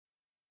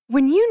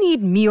When you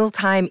need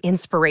mealtime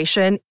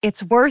inspiration,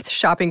 it's worth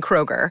shopping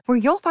Kroger, where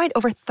you'll find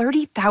over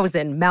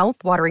 30,000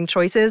 mouth-watering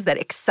choices that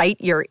excite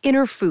your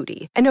inner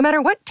foodie. And no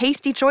matter what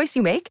tasty choice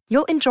you make,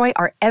 you'll enjoy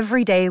our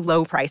everyday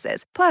low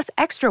prices, plus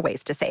extra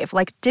ways to save,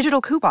 like digital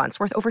coupons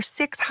worth over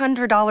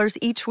 $600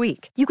 each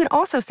week. You can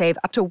also save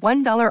up to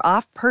 $1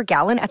 off per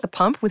gallon at the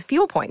pump with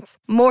fuel points.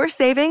 More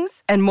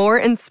savings and more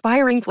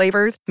inspiring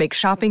flavors make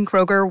shopping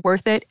Kroger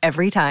worth it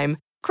every time.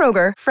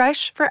 Kroger,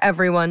 fresh for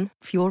everyone.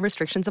 Fuel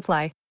restrictions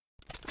apply.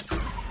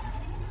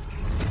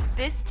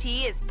 This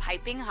tea is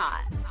piping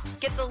hot.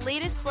 Get the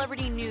latest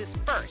celebrity news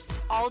first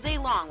all day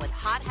long with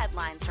hot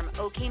headlines from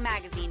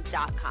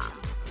okmagazine.com.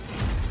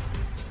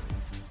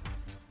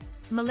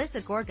 Melissa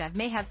Gorga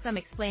may have some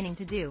explaining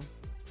to do.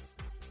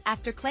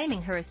 After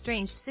claiming her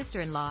estranged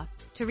sister-in-law,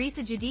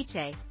 Teresa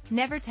Giudice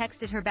never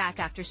texted her back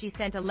after she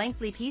sent a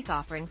lengthy peace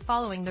offering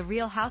following the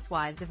Real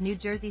Housewives of New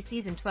Jersey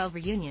Season 12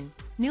 reunion.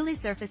 Newly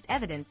surfaced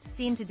evidence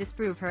seemed to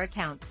disprove her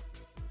account.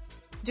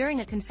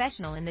 During a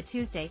confessional in the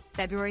Tuesday,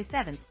 February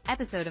 7th,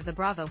 episode of the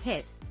Bravo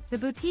hit, the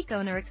boutique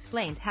owner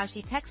explained how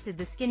she texted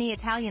the skinny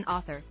Italian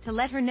author to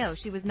let her know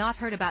she was not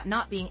hurt about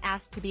not being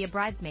asked to be a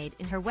bridesmaid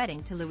in her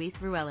wedding to Luis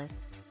Ruelas.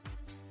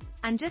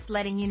 "I'm just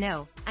letting you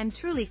know, I'm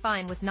truly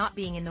fine with not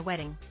being in the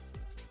wedding.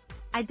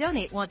 I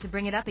don't want to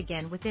bring it up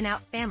again within our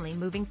family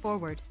moving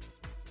forward.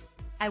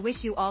 I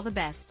wish you all the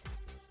best.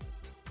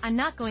 I'm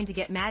not going to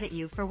get mad at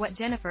you for what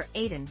Jennifer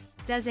Aiden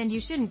does, and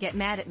you shouldn't get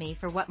mad at me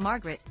for what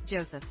Margaret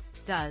Josephs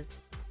does.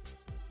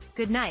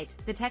 Good night,"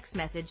 the text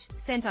message,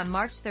 sent on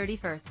March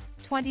 31,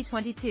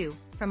 2022,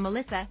 from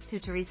Melissa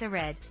to Teresa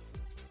read.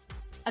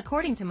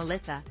 According to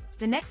Melissa,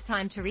 the next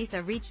time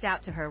Teresa reached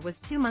out to her was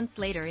 2 months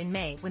later in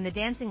May, when the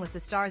Dancing with the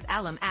Stars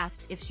alum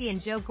asked if she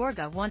and Joe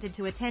Gorga wanted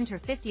to attend her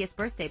 50th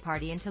birthday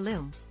party in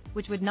Tulum,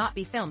 which would not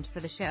be filmed for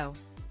the show.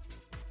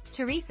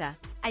 "Teresa,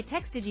 I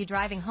texted you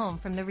driving home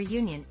from the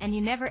reunion and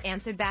you never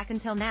answered back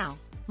until now,"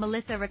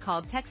 Melissa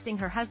recalled texting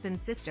her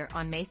husband's sister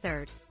on May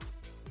 3.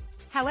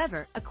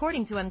 However,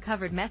 according to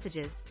uncovered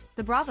messages,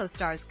 the Bravo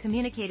stars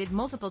communicated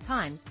multiple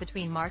times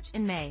between March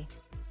and May.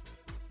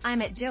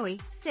 "I'm at Joey,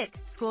 sick,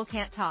 school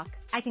can't talk,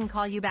 I can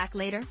call you back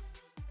later?"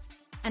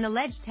 An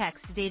alleged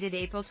text dated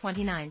April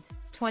 29,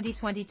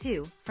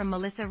 2022, from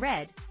Melissa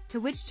read,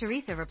 to which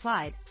Teresa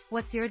replied,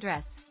 "What's your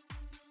address?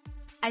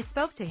 I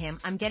spoke to him,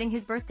 I'm getting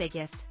his birthday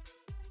gift."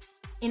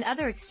 In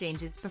other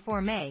exchanges before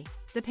May,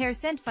 the pair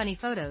sent funny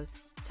photos,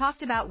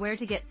 talked about where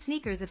to get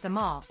sneakers at the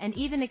mall, and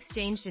even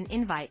exchanged an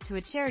invite to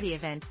a charity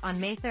event on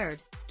May 3,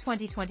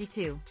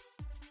 2022.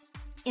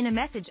 In a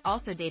message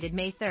also dated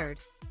May 3,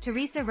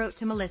 Teresa wrote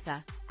to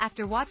Melissa,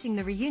 "After watching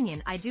the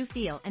reunion, I do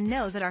feel and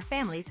know that our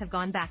families have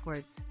gone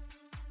backwards.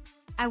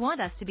 I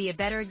want us to be a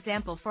better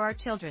example for our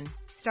children,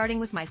 starting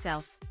with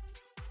myself.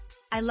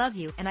 I love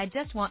you and I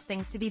just want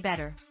things to be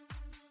better.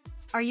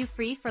 Are you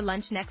free for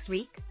lunch next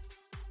week?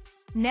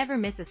 Never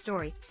miss a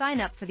story. Sign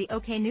up for the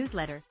OK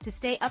newsletter to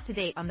stay up to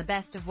date on the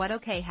best of what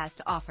OK has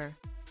to offer.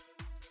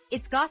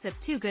 It's gossip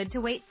too good to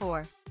wait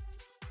for."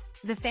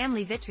 The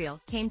family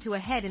vitriol came to a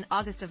head in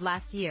August of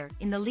last year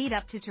in the lead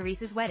up to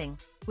Teresa's wedding,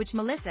 which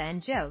Melissa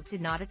and Joe did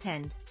not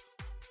attend.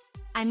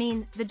 "I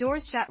mean, the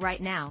door's shut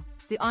right now,"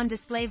 the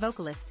on-display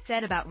vocalist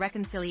said about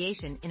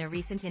reconciliation in a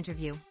recent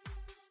interview.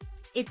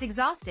 "It's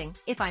exhausting,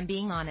 if I'm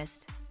being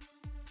honest.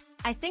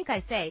 I think I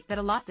say that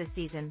a lot this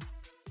season.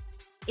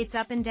 It's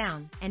up and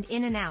down, and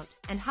in and out,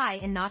 and high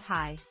and not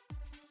high.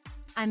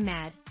 I'm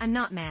mad, I'm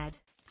not mad.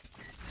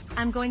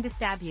 I'm going to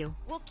stab you.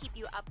 We'll keep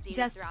you updated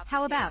Just throughout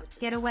how the day about with the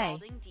Get Away?"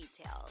 scalding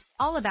details.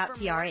 All About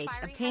For more TRH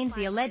fiery obtained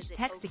the headlines, alleged visit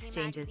text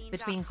exchanges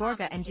between okmagazine.com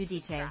Gorga and hit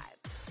Giudice. subscribe.